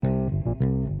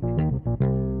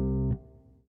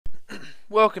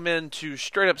Welcome into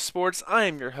Straight Up Sports. I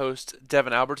am your host,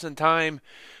 Devin Albertson. Time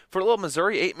for a little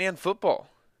Missouri 8-man football.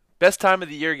 Best time of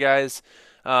the year, guys.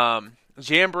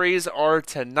 Jamborees are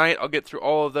tonight. I'll get through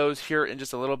all of those here in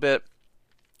just a little bit.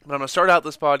 But I'm going to start out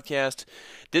this podcast.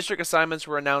 District assignments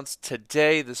were announced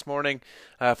today, this morning.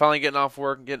 Finally getting off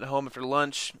work and getting home after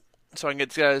lunch so I can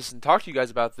get to you guys and talk to you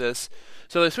guys about this.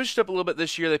 So they switched up a little bit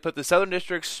this year. They put the southern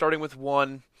districts starting with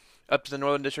 1 up to the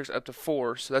northern districts up to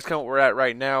 4. So that's kind of what we're at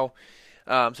right now.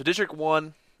 So District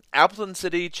 1, Appleton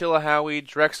City, Chilhowee,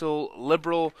 Drexel,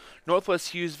 Liberal,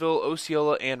 Northwest Hughesville,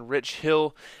 Osceola, and Rich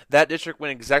Hill. That district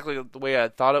went exactly the way I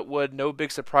thought it would. No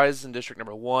big surprises in District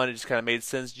Number 1. It just kind of made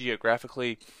sense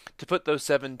geographically to put those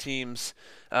 7 teams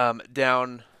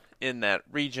down in that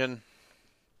region.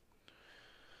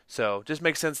 So just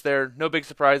makes sense there. No big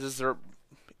surprises.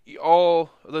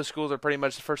 All of those schools are pretty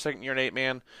much the first, second year in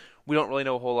 8-man. We don't really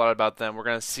know a whole lot about them. We're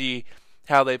going to see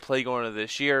how they play going into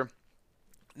this year.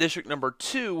 District number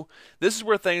 2, this is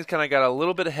where things kind of got a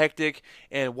little bit hectic,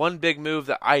 and one big move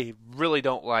that I really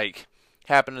don't like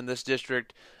happened in this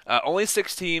district. Only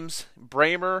 6 teams: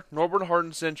 Bramer, Norborn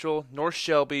Hardin Central, North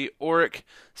Shelby, Orick,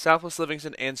 Southwest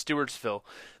Livingston, and Stewartsville.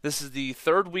 This is the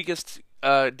third weakest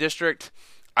district.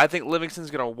 I think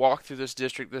Livingston's going to walk through this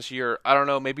district this year. I don't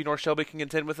know, maybe North Shelby can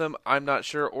contend with them. I'm not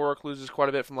sure. Orick loses quite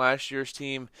a bit from last year's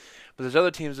team, but there's other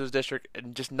teams in this district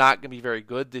and just not going to be very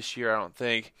good this year, I don't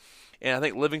think. And I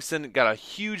think Livingston got a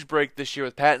huge break this year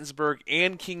with Pattonsburg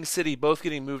and King City both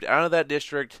getting moved out of that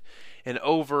district and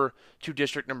over to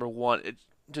District Number 1.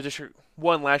 To District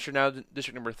 1 last year, now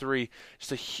District Number 3.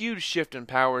 Just a huge shift in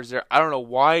powers there. I don't know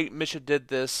why Misha did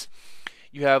this.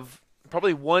 You have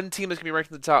probably one team that's going to be ranked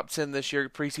in the top 10 this year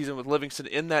preseason with Livingston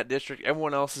in that district.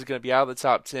 Everyone else is going to be out of the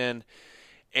top 10.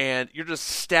 And you're just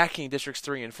stacking Districts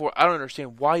 3 and 4. I don't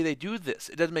understand why they do this.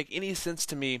 It doesn't make any sense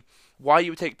to me why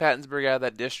you would take Pattonsburg out of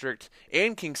that district,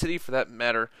 and King City for that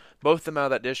matter. Both of them out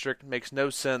of that district makes no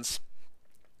sense.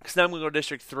 So now I'm going to go to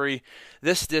District 3.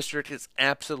 This district is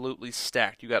absolutely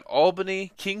stacked. You got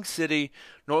Albany, King City,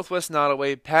 Northwest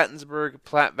Nottoway, Pattonsburg,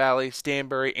 Platte Valley,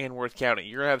 Stanberry, and Worth County.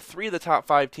 You're going to have 3 of the top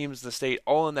 5 teams in the state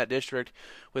all in that district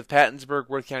with Pattonsburg,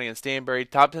 Worth County, and Stanberry.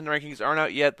 Top 10 rankings aren't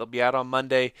out yet. They'll be out on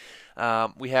Monday.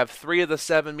 We have 3 of the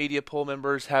 7 media poll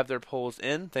members have their polls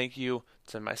in. Thank you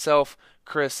to myself,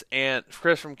 Chris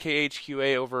from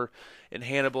KHQA over in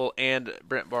Hannibal, and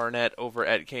Brent Barnett over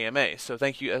at KMA. So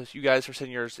thank you guys for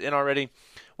sending yours in already.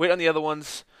 Wait on the other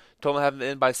ones. Told them to have them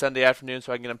in by Sunday afternoon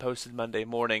so I can get them posted Monday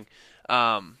morning.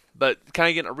 But kind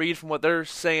of getting a read from what they're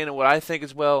saying and what I think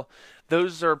as well.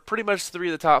 Those are pretty much 3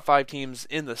 of the top 5 teams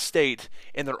in the state,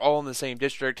 and they're all in the same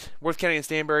district. Worth County and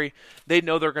Stanberry, they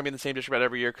know they're going to be in the same district about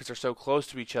every year because they're so close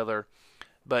to each other.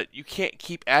 But you can't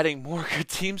keep adding more good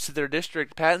teams to their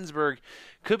district. Pattonsburg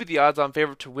could be the odds-on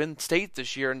favorite to win state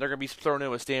this year, and they're going to be thrown in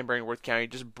with Stanberry and Worth County.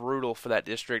 Just brutal for that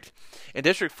district. In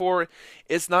District 4,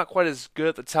 it's not quite as good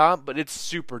at the top, but it's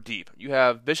super deep. You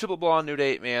have Bishop LeBlanc, new to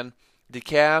 8-man,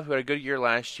 DeKalb, who had a good year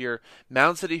last year,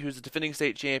 Mound City, who's the defending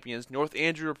state champions, North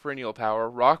Andrew, a perennial power,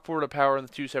 Rockport, a power in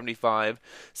the 275,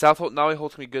 South Holt, Nolly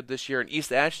Holt's going to be good this year, and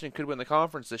East Ashton could win the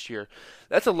conference this year.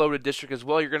 That's a loaded district as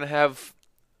well. You're going to have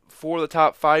 4 of the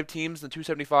top 5 teams in the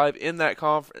 275 in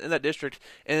that district,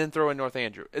 and then throw in North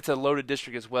Andrew. It's a loaded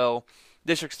district as well.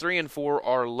 Districts 3 and 4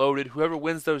 are loaded. Whoever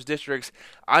wins those districts,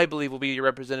 I believe, will be your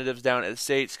representatives down at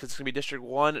states, because it's going to be District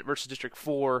 1 versus District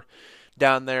 4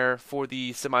 down there for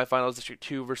the semifinals, District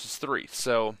 2 versus 3.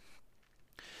 So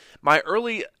my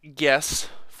early guess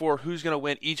for who's going to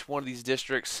win each one of these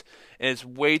districts, and it's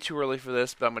way too early for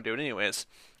this, but I'm going to do it anyways.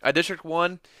 District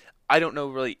 1, I don't know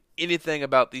really anything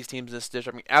about these teams in this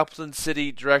district. I mean, Appleton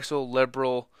City, Drexel,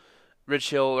 Liberal, Rich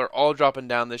Hill are all dropping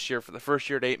down this year for the first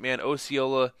year at 8-man.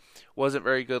 Osceola wasn't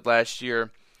very good last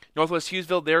year. Northwest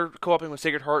Hughesville, they're co-oping with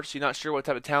Sacred Heart, so you're not sure what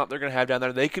type of talent they're going to have down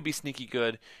there. They could be sneaky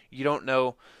good. You don't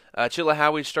know.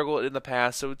 Chilhowee struggled in the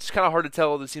past, so it's kind of hard to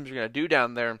tell what the teams are going to do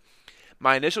down there.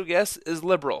 My initial guess is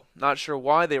Liberal. Not sure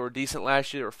why. They were decent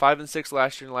last year. They were 5-6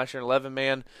 last year, and last year in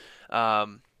 11-man.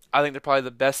 I think they're probably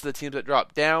the best of the teams that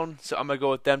dropped down, so I'm going to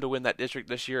go with them to win that district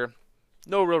this year.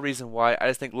 No real reason why. I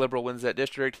just think Liberal wins that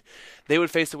district. They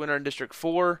would face the winner in District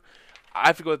 4. I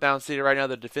have to go with Mound City right now.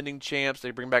 They're defending champs.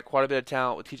 They bring back quite a bit of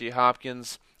talent with T.J.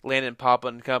 Hopkins, Landon Papa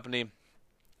and company.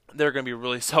 They're going to be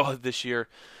really solid this year.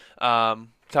 They're going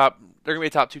to be a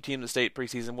top 2 team in the state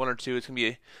preseason, 1 or 2. It's going to be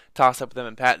a toss-up with them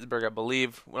in Pattonsburg, I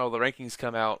believe, when all the rankings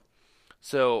come out.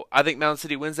 So I think Mound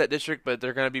City wins that district, but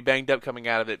they're going to be banged up coming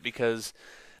out of it because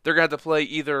they're going to have to play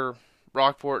either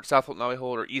Rockport, South Holt, Nolly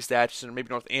Holt, or East Atchison, or maybe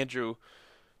North Andrew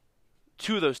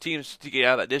two of those teams to get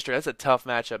out of that district. That's a tough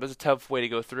matchup. That's a tough way to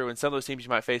go through, and some of those teams you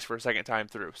might face for a second time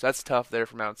through. So that's tough there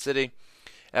for Mound City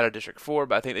out of District 4,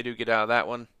 but I think they do get out of that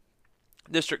one.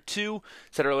 District 2,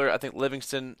 said earlier, I think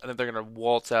Livingston, I think they're going to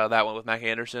waltz out of that one with Mac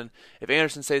Anderson. If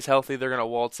Anderson stays healthy, they're going to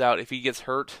waltz out. If he gets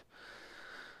hurt,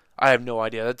 I have no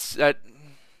idea. That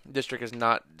district is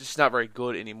not very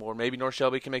good anymore. Maybe North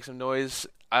Shelby can make some noise.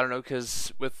 I don't know,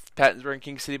 because with Pattonsburg and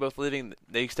King City both leaving,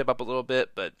 they step up a little bit,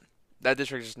 but that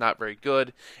district is not very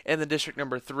good. And then district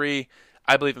number 3,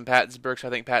 I believe in Pattonsburg, so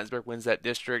I think Pattonsburg wins that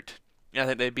district. And I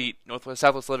think they beat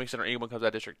Southwest Livingston or anyone comes out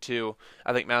of District 2.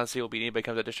 I think Mountain City will beat anybody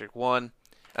comes out of District 1.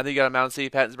 I think you got a Mountain City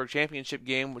Pattonsburg championship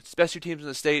game with the best 2 teams in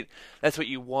the state. That's what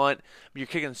you want. But you're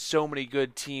kicking so many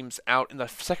good teams out in the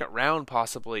second round,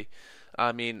 possibly.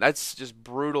 I mean, that's just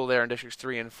brutal there in Districts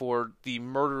 3 and 4. The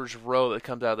murderer's row that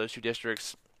comes out of those 2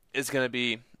 districts is going to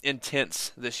be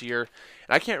intense this year.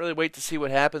 And I can't really wait to see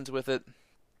what happens with it.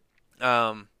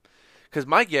 Because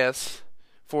my guess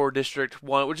for District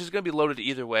 1, which is going to be loaded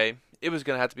either way, it was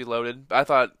going to have to be loaded. I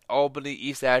thought Albany,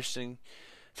 East Ashton,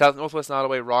 Northwest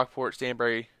Nottoway, Rockport,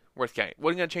 Stanberry, Worth County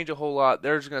wasn't going to change a whole lot.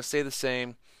 They're just going to stay the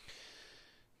same.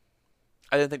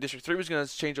 I didn't think District 3 was going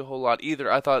to change a whole lot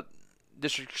either. I thought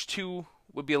District 2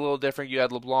 would be a little different. You had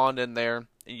LeBlond in there,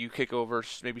 and you kick over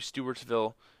maybe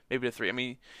Stewartsville, maybe to 3. I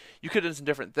mean, you could have done some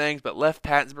different things, but left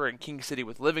Pattonsburg and King City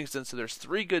with Livingston, so there's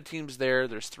 3 good teams there.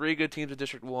 There's 3 good teams in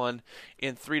District 1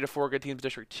 and 3 to 4 good teams in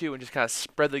District 2, and just kind of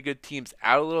spread the good teams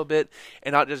out a little bit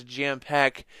and not just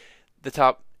jam-pack the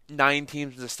top 9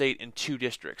 teams in the state in 2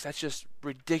 districts. That's just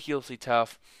ridiculously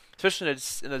tough, especially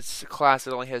in a class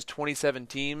that only has 27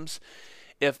 teams.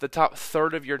 If the top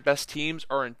third of your best teams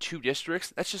are in 2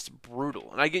 districts, that's just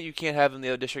brutal. And I get you can't have them in the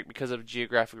other district because of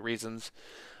geographic reasons,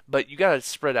 but you got to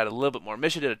spread out a little bit more.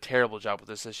 Michigan did a terrible job with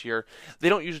this year. They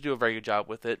don't usually do a very good job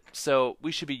with it, so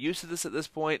we should be used to this at this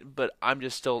point, but I'm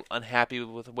just still unhappy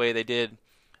with the way they did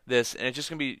this, and it's just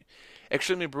going to be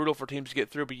extremely brutal for teams to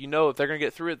get through. But you know, if they're going to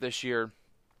get through it this year,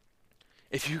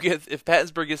 if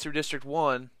Pattonsburg gets through District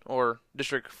 1, or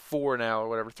District 4 now, or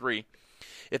whatever, 3,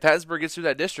 if Pattonsburg gets through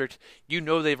that district, you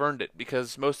know they've earned it,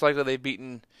 because most likely they've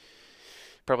beaten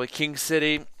probably King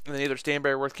City and then either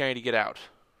Stanberry or Worth County to get out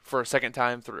for a second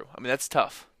time through. I mean, that's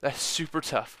tough. That's super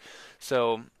tough.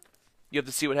 So you have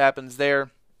to see what happens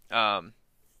there.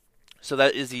 So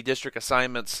that is the district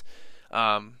assignments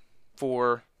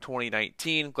for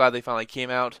 2019. Glad they finally came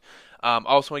out.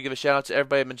 Also want to give a shout out to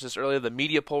everybody. I mentioned this earlier. The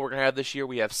media poll we're going to have this year.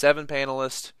 We have 7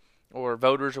 panelists or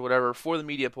voters or whatever for the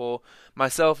media poll.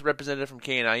 Myself, representative from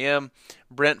KNIM,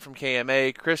 Brent from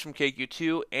KMA, Chris from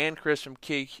KQ2, and Chris from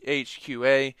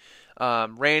KHQA.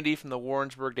 Randy from the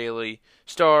Warrensburg Daily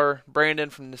Star, Brandon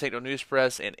from the St. Louis News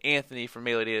Press, and Anthony from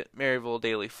Maryville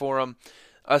Daily Forum.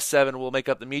 Us 7 will make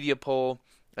up the media poll.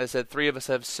 As I said, 3 of us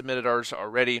have submitted ours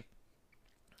already.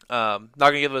 Not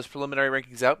going to give those preliminary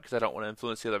rankings out because I don't want to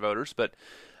influence the other voters, but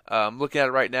looking at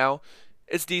it right now,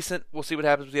 it's decent. We'll see what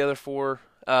happens with the other 4.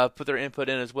 Put their input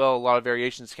in as well. A lot of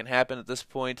variations can happen at this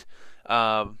point.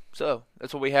 So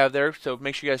that's what we have there. So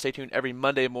make sure you guys stay tuned every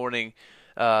Monday morning.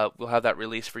 We'll have that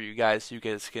release for you guys so you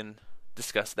guys can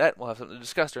discuss that. We'll have something to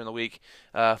discuss during the week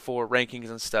for rankings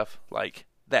and stuff like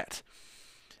that.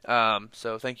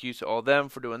 So thank you to all of them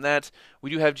for doing that. We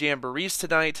do have jamborees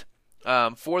tonight.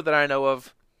 4 that I know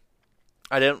of.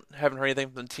 I haven't heard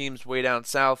anything from the teams way down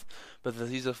south, but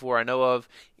these are the 4 I know of.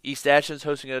 East Ashton's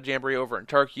hosting a jamboree over in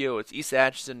Tarkio. It's East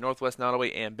Ashton, Northwest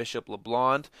Nottoway, and Bishop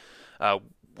LeBlond.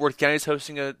 Worth County is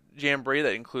hosting a jamboree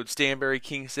that includes Stanberry,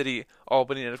 King City,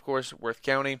 Albany, and of course Worth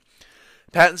County.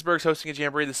 Pattonsburg's hosting a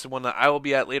jamboree. This is one that I will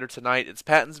be at later tonight. It's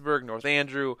Pattonsburg, North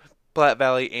Andrew, Platte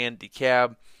Valley, and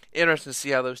DeKalb. Interesting to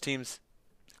see how those teams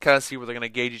kind of see where they're going to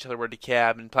gauge each other, where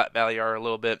DeKalb and Platte Valley are a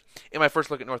little bit. In my first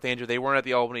look at North Andrew, they weren't at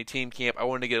the Albany team camp. I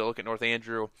wanted to get a look at North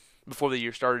Andrew before the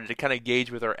year started to kind of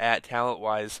gauge where they're at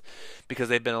talent-wise, because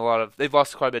they've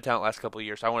lost quite a bit of talent the last couple of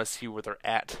years. So I want to see where they're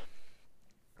at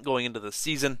going into the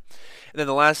season. And then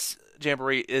the last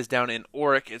jamboree is down in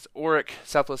Orick. It's Orick,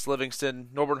 Southwest Livingston,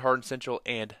 Norborne Hardin Central,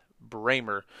 and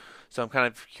Bramer. So I'm kind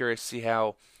of curious to see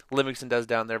how Livingston does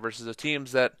down there versus the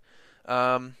teams that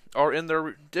are in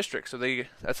their district. So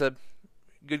that's a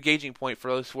good gauging point for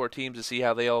those 4 teams to see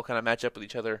how they all kind of match up with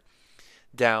each other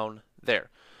down there.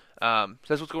 So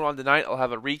that's what's going on tonight. I'll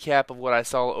have a recap of what I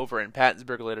saw over in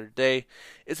Pattonsburg later today.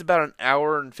 It's about an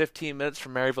hour and 15 minutes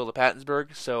from Maryville to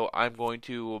Pattonsburg, so I'm going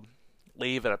to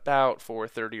leave at about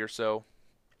 4:30 or so,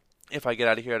 if I get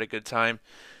out of here at a good time,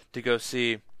 to go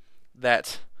see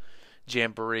that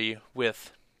jamboree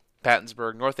with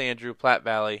Pattonsburg, North Andrew, Platte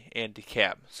Valley, and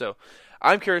DeKalb. So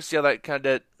I'm curious to see how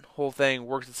that whole thing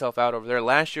works itself out over there.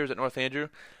 Last year was at North Andrew.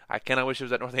 I kind of wish it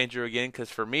was at North Andrew again, because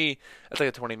for me, that's like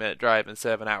a 20-minute drive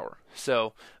instead of an hour.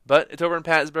 So, but it's over in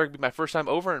Pattonsburg. It'll be my first time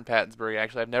over in Pattonsburg,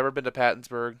 actually. I've never been to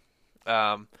Pattonsburg.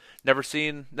 Never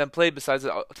seen them play besides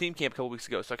the team camp a couple weeks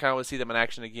ago, so I kind of want to see them in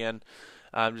action again.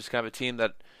 Just kind of a team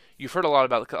that you've heard a lot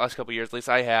about the last couple of years, at least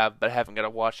I have, but I haven't got to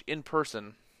watch in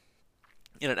person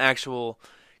in an actual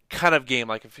kind of game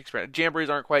like experience. Jamborees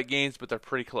aren't quite games, but they're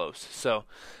pretty close. So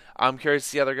I'm curious to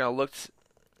see how they're going to look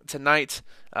tonight.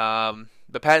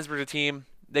 The Pattonsburg team,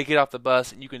 they get off the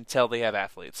bus, and you can tell they have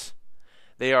athletes.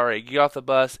 They are a get off the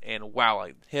bus, and wow,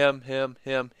 like him,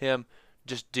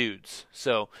 just dudes.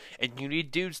 So, and you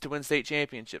need dudes to win state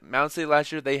championship. Mountain State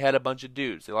last year, they had a bunch of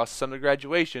dudes. They lost some to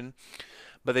graduation,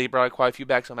 but they brought quite a few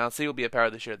back, so Mountain State will be a power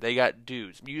this year. They got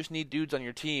dudes. You just need dudes on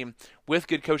your team with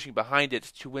good coaching behind it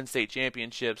to win state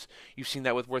championships. You've seen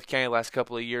that with Worth County the last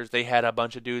couple of years. They had a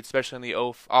bunch of dudes, especially on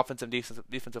the offensive and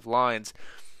defensive lines.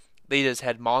 They just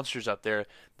had monsters up there.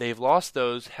 They've lost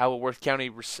those. How will Worth County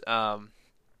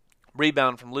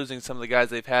rebound from losing some of the guys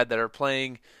they've had that are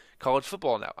playing college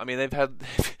football now? I mean, they've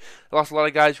lost a lot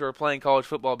of guys who are playing college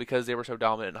football because they were so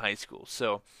dominant in high school.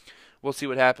 So we'll see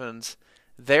what happens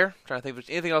there. I'm trying to think if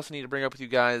there's anything else I need to bring up with you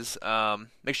guys.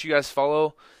 Make sure you guys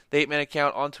follow the 8-Man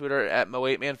account on Twitter at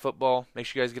Mo8ManFootball. Make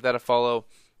sure you guys give that a follow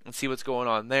and see what's going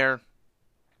on there.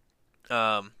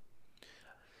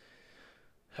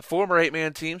 A former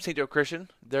 8-man team, St. Joe Christian,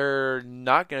 they're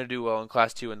not going to do well in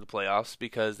Class 2 in the playoffs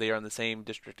because they are in the same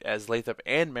district as Lathrop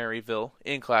and Maryville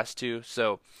in Class 2.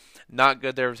 So not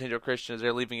good there for St. Joe Christian as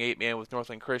they're leaving 8-man with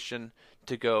Northland Christian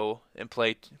to go and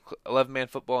play 11-man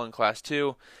football in Class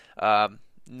 2.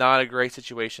 Not a great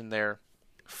situation there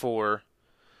for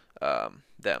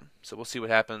them. So we'll see what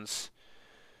happens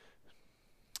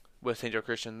with St. Joe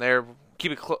Christian there.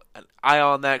 Keep an eye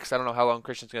on that because I don't know how long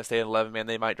Christian's going to stay at 11-man.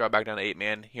 They might drop back down to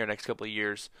 8-man here next couple of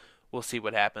years. We'll see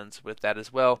what happens with that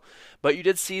as well. But you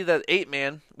did see that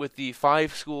 8-man with the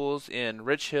 5 schools in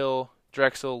Rich Hill,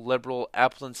 Drexel, Liberal,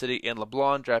 Appleton City, and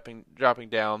LeBlanc dropping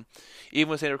down. Even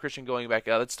with St. Joe Christian going back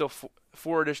out, it's still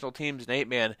 4 additional teams in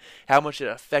 8-man. How much it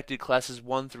affected classes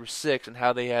 1 through 6 and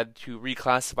how they had to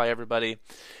reclassify everybody.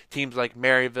 Teams like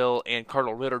Maryville and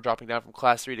Cardinal Ritter dropping down from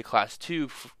Class 3 to Class 2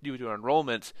 due to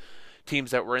enrollment.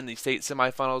 Teams that were in the state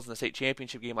semifinals and the state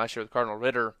championship game last year with Cardinal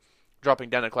Ritter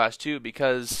dropping down to Class 2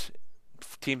 because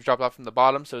teams dropped off from the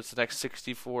bottom, so it's the next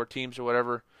 64 teams or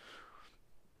whatever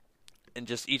in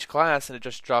just each class, and it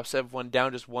just drops everyone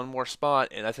down just one more spot,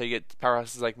 and that's how you get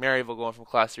powerhouses like Maryville going from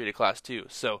Class 3 to Class 2.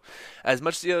 So as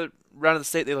much as the other round of the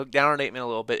state, they look down on 8-man a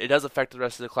little bit, it does affect the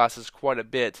rest of the classes quite a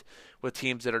bit with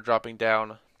teams that are dropping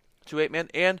down to 8-man,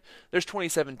 and there's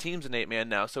 27 teams in 8-man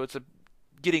now, so it's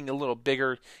getting a little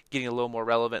bigger, getting a little more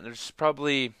relevant. There's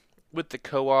probably, with the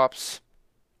co-ops,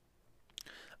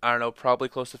 I don't know, probably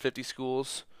close to 50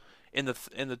 schools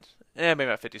maybe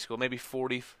not 50 schools, maybe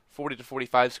 40 to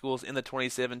 45 schools in the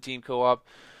 2017 co-op.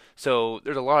 So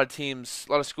there's a lot of teams,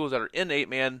 a lot of schools that are in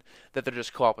 8-man that they're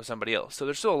just co-op with somebody else. So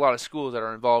there's still a lot of schools that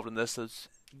are involved in this. So it's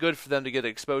good for them to get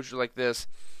exposure like this.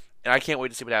 And I can't wait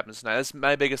to see what happens tonight. That's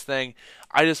my biggest thing.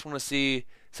 I just want to see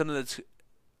something that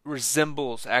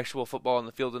resembles actual football in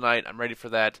the field tonight. I'm ready for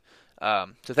that.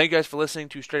 So thank you guys for listening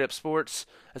to Straight Up Sports.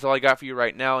 That's all I got for you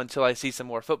right now until I see some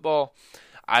more football.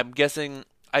 I'm guessing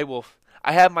I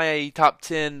have my top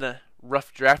 10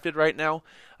 rough drafted right now.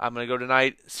 I'm going to go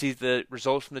tonight, see the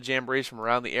results from the Jamborees from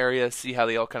around the area, see how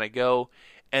they all kind of go,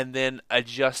 and then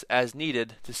adjust as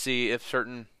needed to see if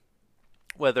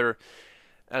whether,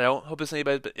 I don't hope it's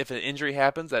anybody, but if an injury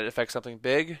happens that affects something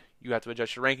big, you have to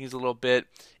adjust your rankings a little bit.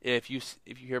 If you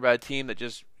hear about a team that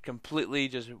just completely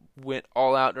just went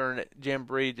all out during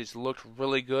Jamboree, just looked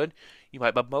really good, you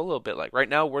might bump them a little bit. Like right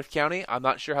now, Worth County, I'm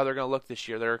not sure how they're going to look this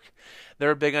year.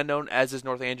 They're a big unknown, as is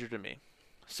North Andrew to me.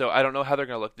 So I don't know how they're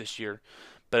going to look this year.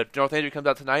 But if North Andrew comes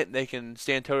out tonight and they can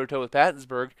stand toe-to-toe with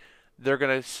Pattonsburg, they're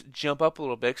going to jump up a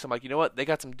little bit. So I'm like, you know what? They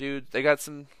got some dudes. They got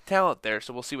some talent there.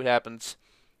 So we'll see what happens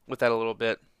with that a little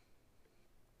bit.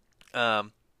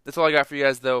 That's all I got for you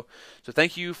guys, though. So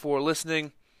thank you for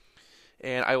listening.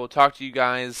 And I will talk to you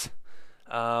guys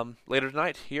later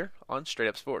tonight here on Straight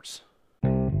Up Sports.